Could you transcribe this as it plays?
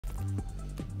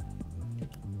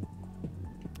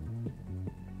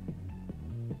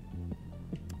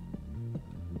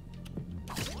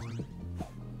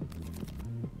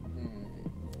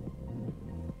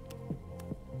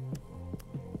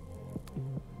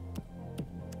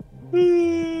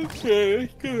Okay,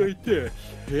 let's go like this.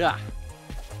 Yeah.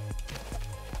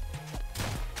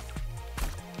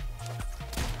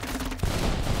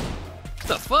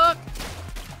 The fuck?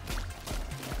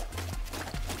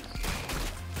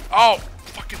 Oh,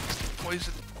 fucking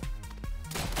poison.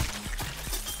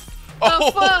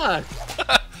 The fuck?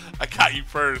 I got you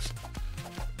first.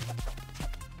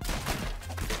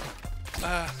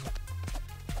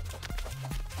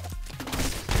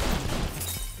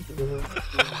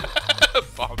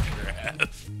 Bombed your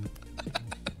ass.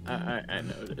 I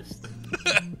noticed.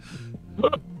 Go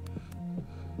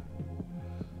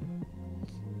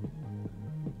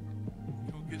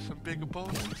get some bigger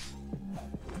balls.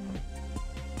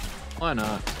 Why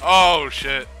not? Oh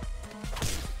shit.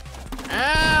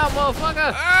 Ow,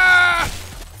 motherfucker! Ah!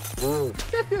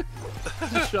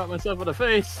 Just shot myself in the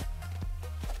face.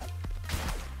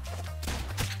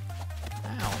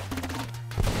 Ow.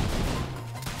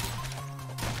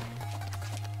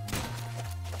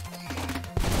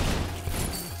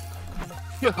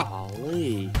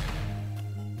 Golly.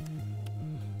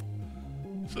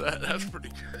 So that's pretty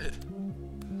good.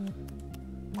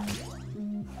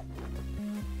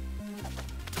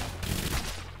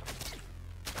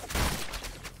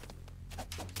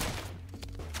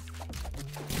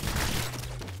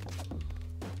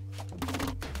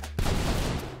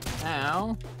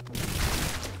 Ow.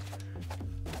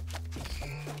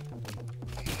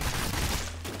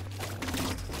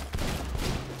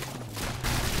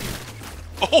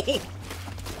 Oh!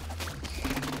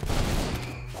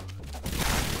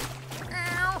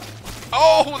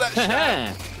 Oh, that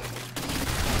shot!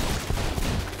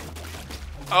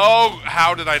 Oh,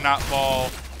 how did I not fall?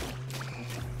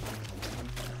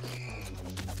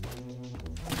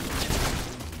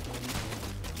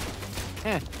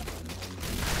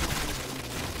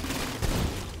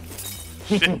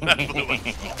 Shit, that blew my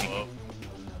solo.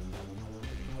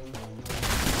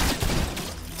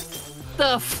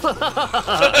 The fuck?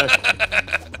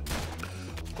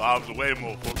 Bob's away,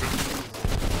 motherfucker.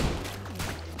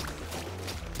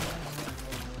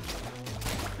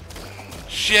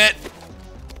 Shit!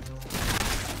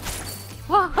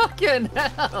 Fucking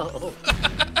hell!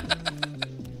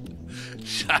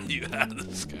 Shot you out of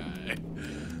the sky.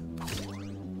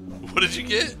 What did you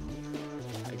get?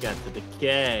 I got the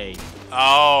decay.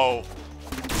 Oh.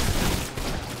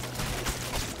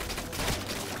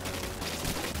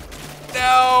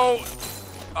 No!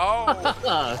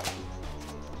 Oh.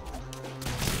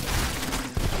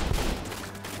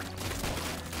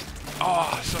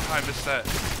 Oh, somehow I missed that.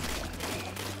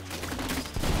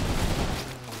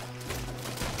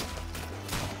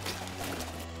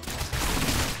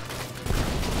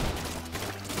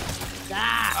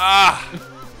 Ah!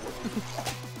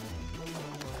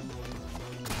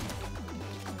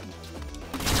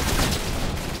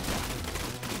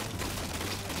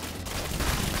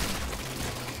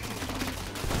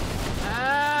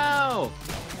 Ow!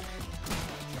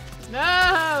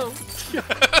 No!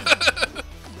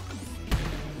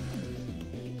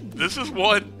 This is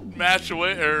one match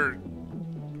away, or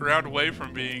round away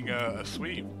from being a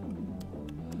sweep.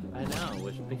 I know,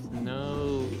 which makes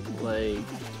no, like...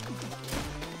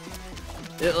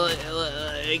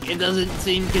 It doesn't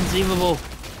seem conceivable.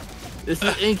 This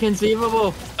is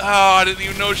inconceivable. Oh, I didn't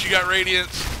even know she got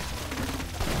radiance.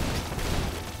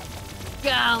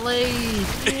 Golly!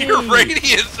 Your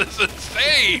radiance is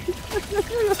insane!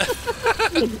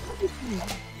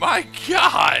 My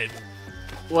god!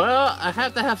 Well, I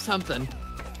have to have something.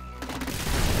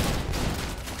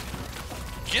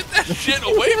 Get that shit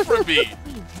away from me!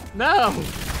 No!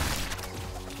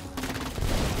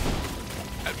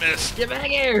 I missed. Get back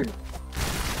here!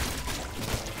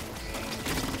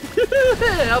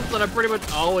 It helps that I'm pretty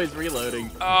much always reloading.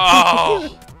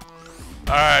 Oh!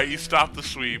 Alright, you stopped the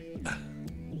sweep.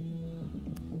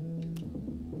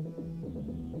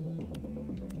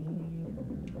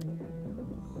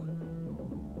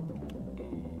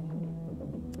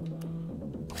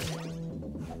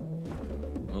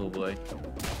 Oh boy.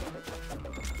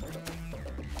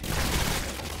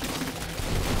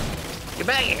 Get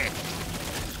back here!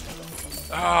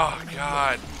 Oh,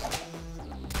 God.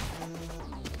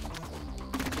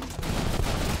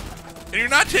 And you're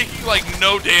not taking, like,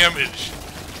 no damage.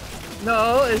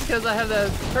 No, it's because I have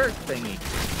the perk thingy.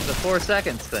 The 4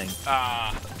 seconds thing.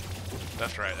 Ah.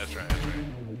 That's right, that's right, that's right.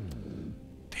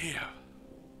 Damn.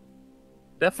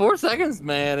 That 4 seconds,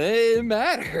 man, it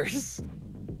matters.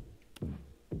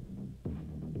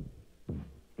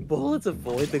 Bullets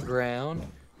avoid the ground?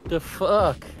 The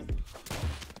fuck?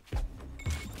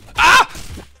 Ah!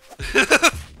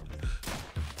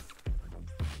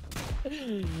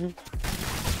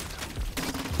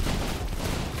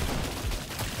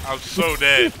 I'm so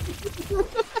dead.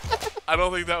 I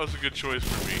don't think that was a good choice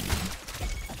for me.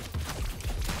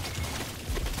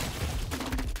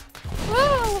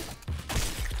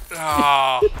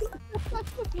 Ah.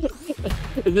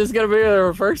 Is this gonna be a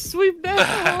reverse sweep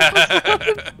now?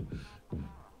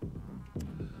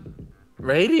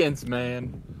 Radiance,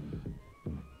 man.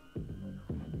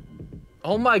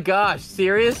 Oh my gosh,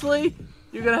 seriously?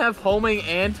 You're gonna have homing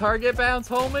and target bounce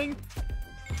homing?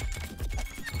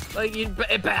 Like,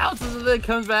 it bounces and then it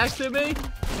comes back to me?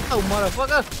 Oh,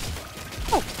 motherfucker!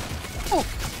 Oh!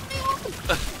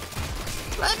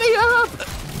 Let me up!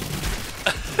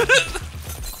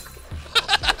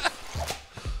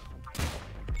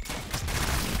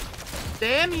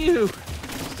 Damn you!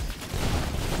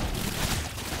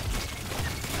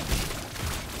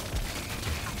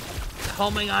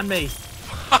 Homing on me.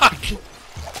 Fuck!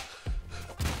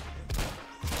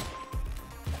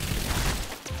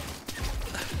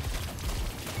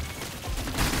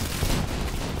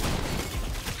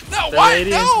 No, why?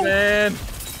 Radiance, No! Man.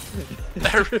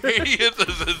 That radiance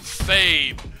is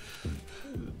insane.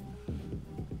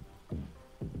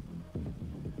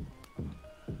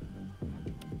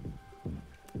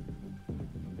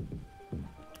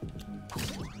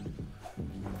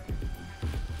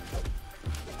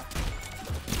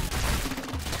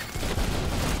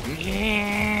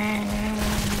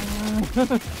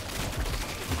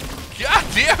 God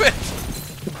damn it!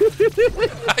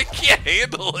 I can't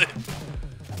handle it.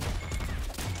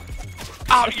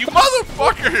 Oh, you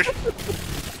motherfucker!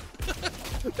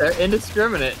 They're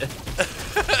indiscriminate.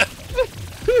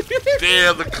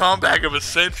 Damn, the comeback of a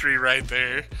century right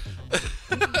there.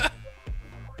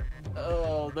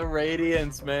 Oh, the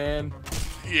radiance, man.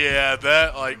 Yeah,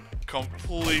 that like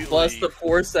completely. Plus the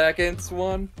 4 seconds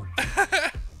one.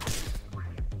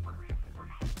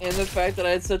 And the fact that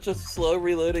I had such a slow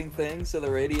reloading thing, so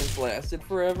the radiance lasted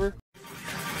forever.